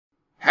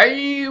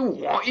Hey,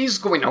 what is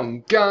going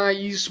on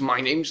guys?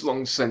 My name's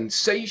Long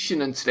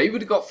Sensation and today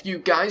we've got for you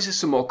guys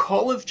some more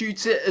Call of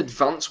Duty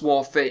Advanced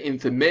Warfare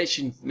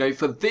information. Now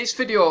for this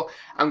video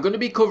I'm going to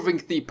be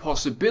covering the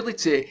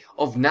possibility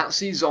of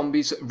Nazi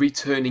zombies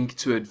returning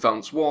to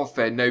Advanced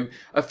Warfare. Now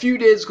a few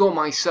days ago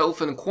myself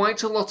and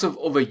quite a lot of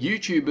other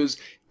YouTubers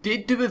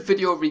did do a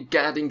video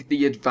regarding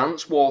the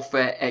Advanced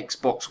Warfare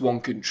Xbox One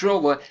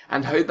controller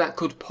and how that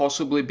could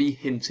possibly be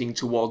hinting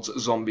towards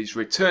zombies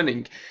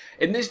returning.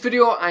 In this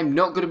video I'm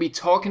not going to be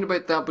talking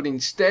about that, but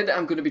instead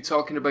I'm going to be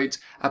talking about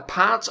a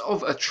part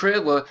of a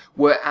trailer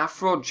where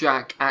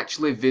Afrojack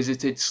actually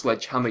visited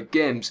Sledgehammer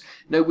Games.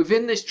 Now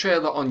within this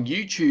trailer on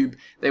YouTube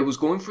they was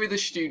going through the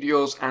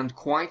studios and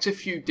quite a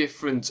few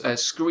different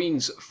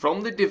screens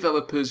from the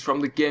developers,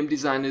 from the game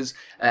designers,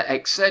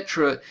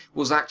 etc.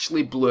 was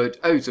actually blurred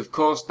out. Of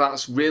course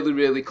that's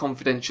really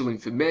confidential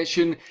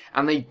information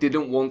and they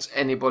didn't want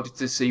anybody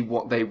to see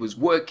what they was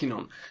working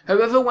on.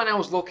 However, when I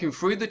was looking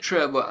through the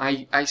trailer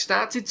I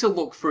started to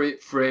look for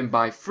it frame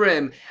by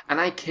frame and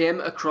I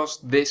came across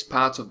this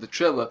part of the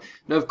trailer.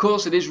 Now of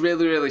course it is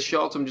really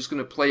short. I'm just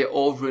going to play it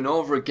over and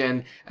over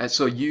again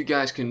so you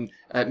guys can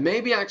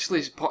maybe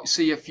actually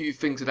see a few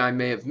things that I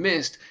may have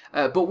missed,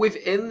 but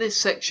within this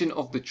section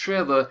of the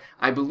trailer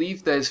I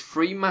believe there's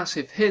 3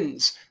 massive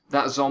hints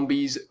that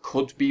zombies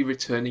could be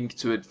returning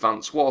to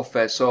Advanced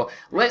Warfare. So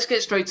let's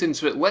get straight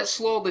into it. Let's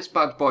slow this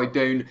bad boy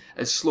down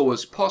as slow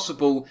as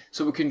possible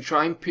so we can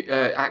try and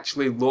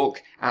actually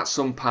look at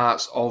some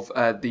parts of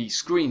the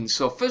screen.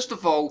 So first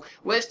of all,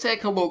 let's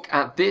take a look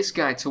at this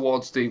guy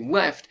towards the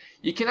left.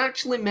 You can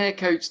actually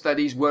make out that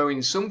he's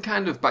wearing some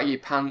kind of baggy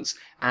pants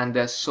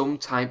and some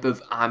type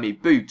of army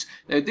boot.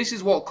 Now this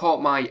is what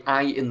caught my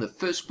eye in the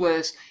first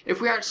place. If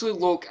we actually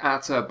look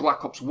at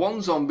Black Ops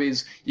 1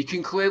 zombies, you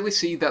can clearly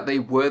see that they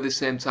wear the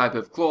same type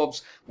of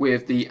clothes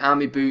with the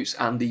army boots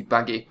and the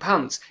baggy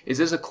pants. Is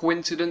this a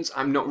coincidence?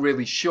 I'm not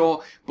really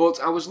sure,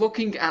 but I was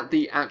looking at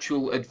the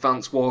actual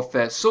Advanced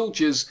Warfare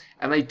soldiers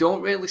and they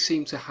don't really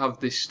seem to have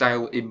this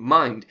style in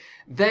mind.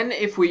 Then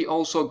if we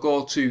also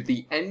go to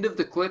the end of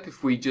the clip,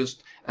 if we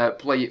just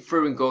play it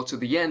through and go to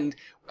the end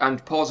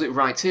and pause it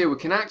right here, we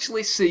can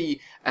actually see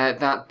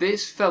that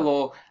this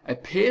fellow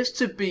appears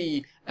to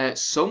be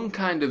some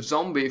kind of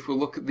zombie. If we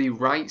look at the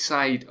right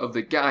side of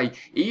the guy,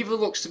 he either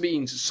looks to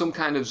be some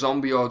kind of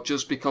zombie or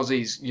just because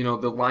he's, you know,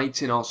 the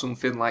lighting or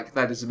something like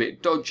that is a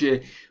bit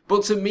dodgy.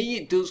 But to me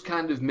it does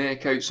kind of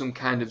make out some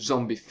kind of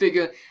zombie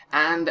figure.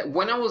 And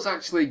when I was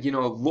actually, you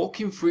know,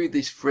 looking through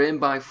this frame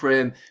by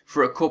frame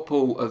for a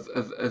couple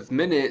of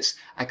minutes,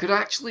 I could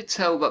actually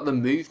tell that the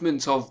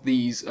movement of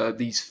these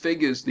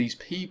figures, these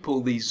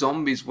people, these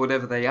zombies,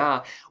 whatever they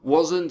are,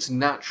 wasn't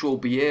natural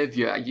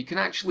behaviour. You can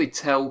actually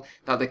tell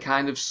that they're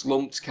kind of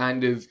slumped,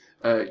 kind of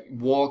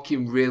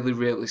walking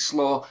really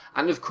slow,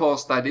 and of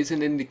course that is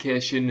an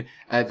indication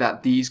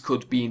that these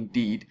could be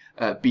indeed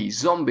be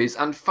zombies.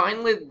 And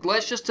finally,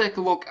 let's just take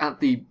a look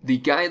at the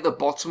guy at the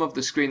bottom of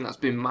the screen that's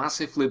been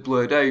massively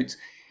blurred out.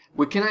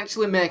 We can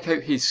actually make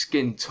out his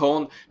skin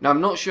tone. Now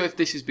I'm not sure if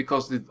this is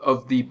because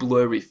of the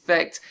blur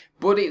effect,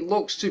 but it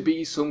looks to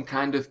be some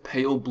kind of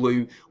pale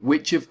blue,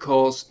 which of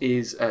course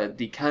is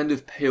the kind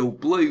of pale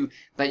blue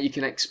that you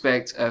can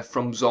expect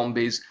from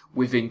zombies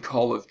within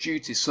Call of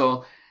Duty.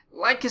 So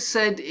like I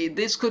said,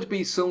 this could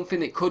be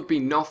something, it could be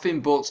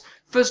nothing, but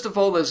first of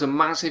all there's a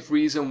massive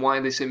reason why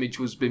this image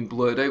was been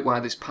blurred out,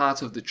 why this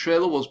part of the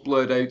trailer was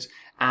blurred out,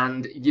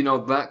 and you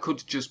know that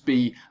could just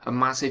be a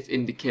massive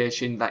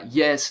indication that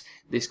yes,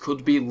 this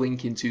could be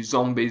linking to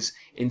zombies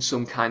in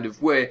some kind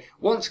of way.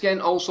 Once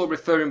again, also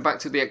referring back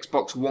to the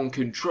Xbox One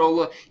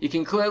controller, you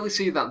can clearly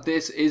see that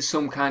this is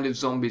some kind of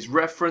zombies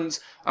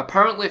reference.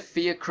 Apparently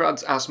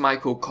Fearcrads asked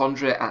Michael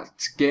Condrey at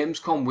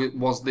Gamescom,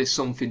 was this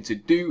something to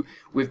do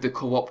with the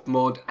co-op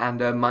mode, and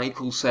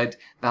Michael said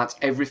that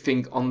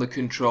everything on the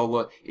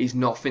controller is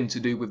nothing to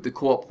do with the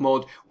co-op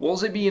mode.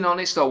 Was it being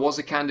honest, or was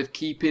it kind of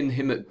keeping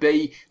him at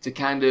bay to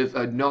kind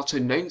of not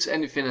announce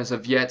anything as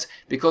of yet,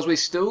 because we've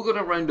still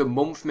got around a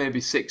month,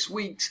 maybe 6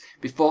 weeks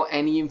before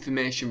any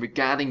information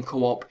regarding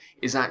co-op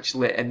is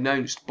actually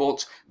announced.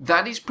 But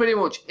that is pretty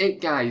much it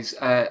guys.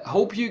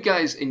 Hope you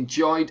guys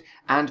enjoyed,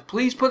 and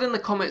please put in the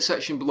comment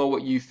section below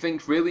what you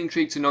think. Really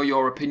intrigued to know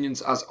your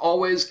opinions as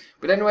always.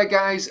 But anyway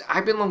guys,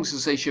 I've been Long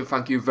Sensation,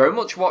 thank you very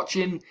much for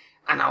watching,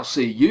 and I'll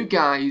see you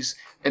guys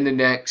in the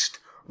next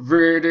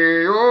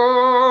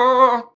video.